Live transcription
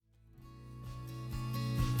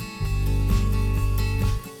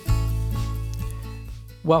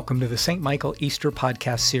Welcome to the St. Michael Easter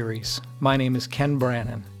podcast series. My name is Ken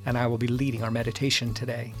Brannon, and I will be leading our meditation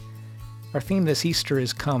today. Our theme this Easter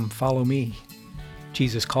is Come, Follow Me.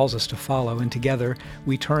 Jesus calls us to follow, and together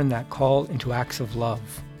we turn that call into acts of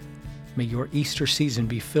love. May your Easter season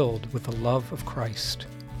be filled with the love of Christ.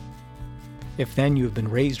 If then you have been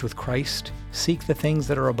raised with Christ, seek the things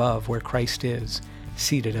that are above where Christ is,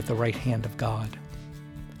 seated at the right hand of God.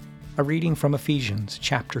 A reading from Ephesians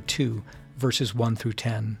chapter 2, verses 1 through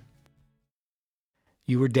 10.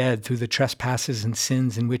 You were dead through the trespasses and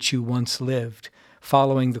sins in which you once lived,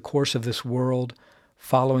 following the course of this world,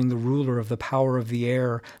 following the ruler of the power of the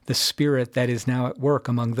air, the spirit that is now at work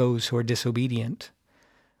among those who are disobedient.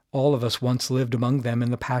 All of us once lived among them in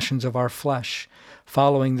the passions of our flesh,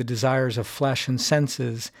 following the desires of flesh and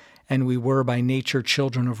senses, and we were by nature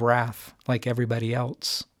children of wrath, like everybody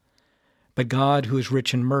else. But God, who is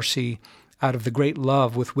rich in mercy, out of the great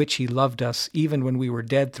love with which he loved us, even when we were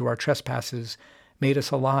dead through our trespasses, made us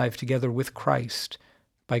alive together with Christ.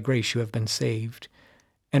 By grace you have been saved,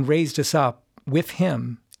 and raised us up with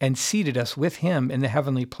him, and seated us with him in the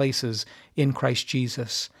heavenly places in Christ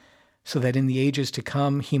Jesus, so that in the ages to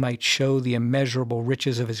come he might show the immeasurable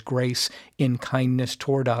riches of his grace in kindness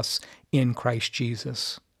toward us in Christ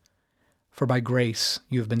Jesus. For by grace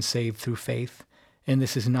you have been saved through faith, and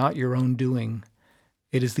this is not your own doing.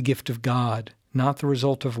 It is the gift of God, not the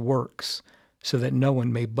result of works, so that no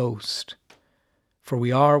one may boast. For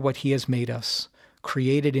we are what he has made us,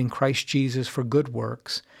 created in Christ Jesus for good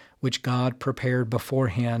works, which God prepared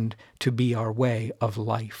beforehand to be our way of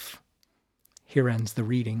life. Here ends the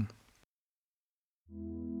reading.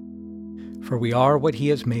 For we are what he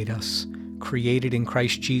has made us, created in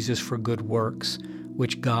Christ Jesus for good works,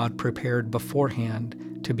 which God prepared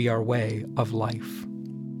beforehand to be our way of life.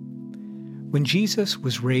 When Jesus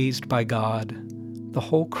was raised by God, the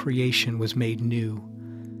whole creation was made new.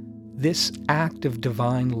 This act of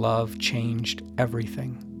divine love changed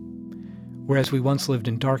everything. Whereas we once lived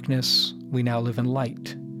in darkness, we now live in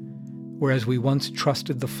light. Whereas we once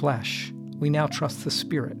trusted the flesh, we now trust the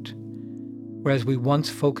Spirit. Whereas we once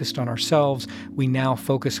focused on ourselves, we now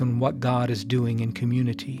focus on what God is doing in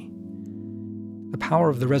community. The power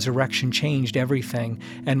of the resurrection changed everything,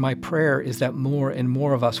 and my prayer is that more and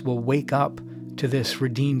more of us will wake up to this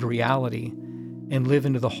redeemed reality and live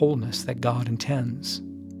into the wholeness that God intends.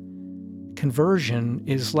 Conversion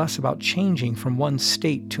is less about changing from one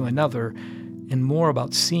state to another and more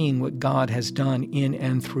about seeing what God has done in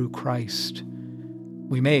and through Christ.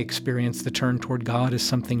 We may experience the turn toward God as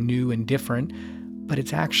something new and different, but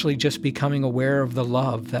it's actually just becoming aware of the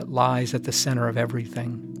love that lies at the center of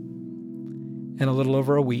everything. In a little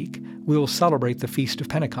over a week, we will celebrate the Feast of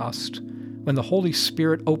Pentecost, when the Holy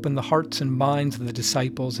Spirit opened the hearts and minds of the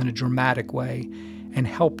disciples in a dramatic way and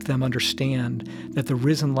helped them understand that the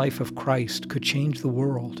risen life of Christ could change the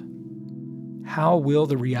world. How will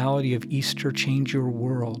the reality of Easter change your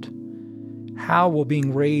world? How will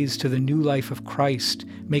being raised to the new life of Christ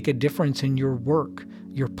make a difference in your work,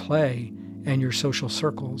 your play, and your social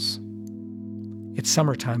circles? It's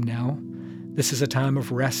summertime now. This is a time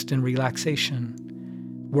of rest and relaxation.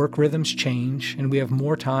 Work rhythms change, and we have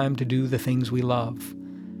more time to do the things we love.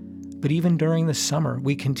 But even during the summer,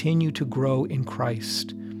 we continue to grow in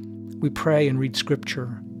Christ. We pray and read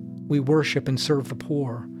Scripture. We worship and serve the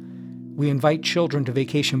poor. We invite children to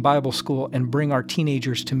Vacation Bible School and bring our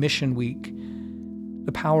teenagers to Mission Week.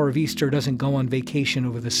 The power of Easter doesn't go on vacation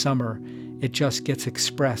over the summer. It just gets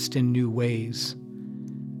expressed in new ways.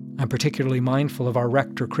 I'm particularly mindful of our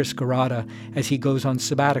rector, Chris Garada, as he goes on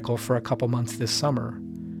sabbatical for a couple months this summer.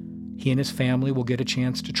 He and his family will get a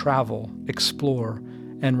chance to travel, explore,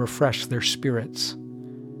 and refresh their spirits.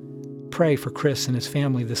 Pray for Chris and his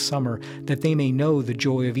family this summer that they may know the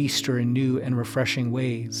joy of Easter in new and refreshing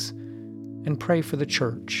ways. And pray for the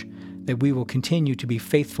church that we will continue to be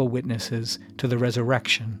faithful witnesses to the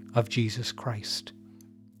resurrection of Jesus Christ.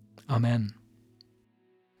 Amen.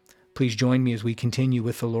 Please join me as we continue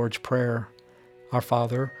with the Lord's Prayer. Our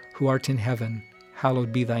Father, who art in heaven,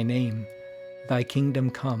 hallowed be thy name. Thy kingdom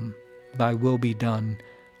come, thy will be done,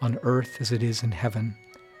 on earth as it is in heaven.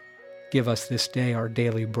 Give us this day our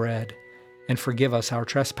daily bread, and forgive us our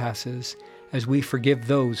trespasses, as we forgive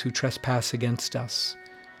those who trespass against us.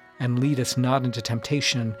 And lead us not into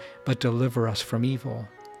temptation, but deliver us from evil.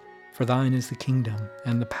 For thine is the kingdom,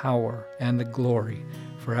 and the power, and the glory,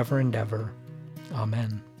 forever and ever.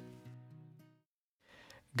 Amen.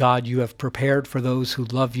 God, you have prepared for those who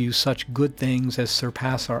love you such good things as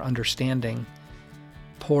surpass our understanding.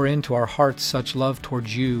 Pour into our hearts such love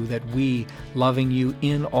towards you that we, loving you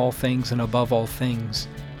in all things and above all things,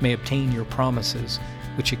 may obtain your promises,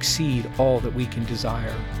 which exceed all that we can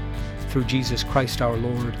desire. Through Jesus Christ our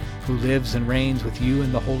Lord, who lives and reigns with you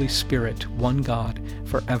in the Holy Spirit, one God,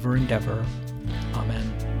 forever and ever.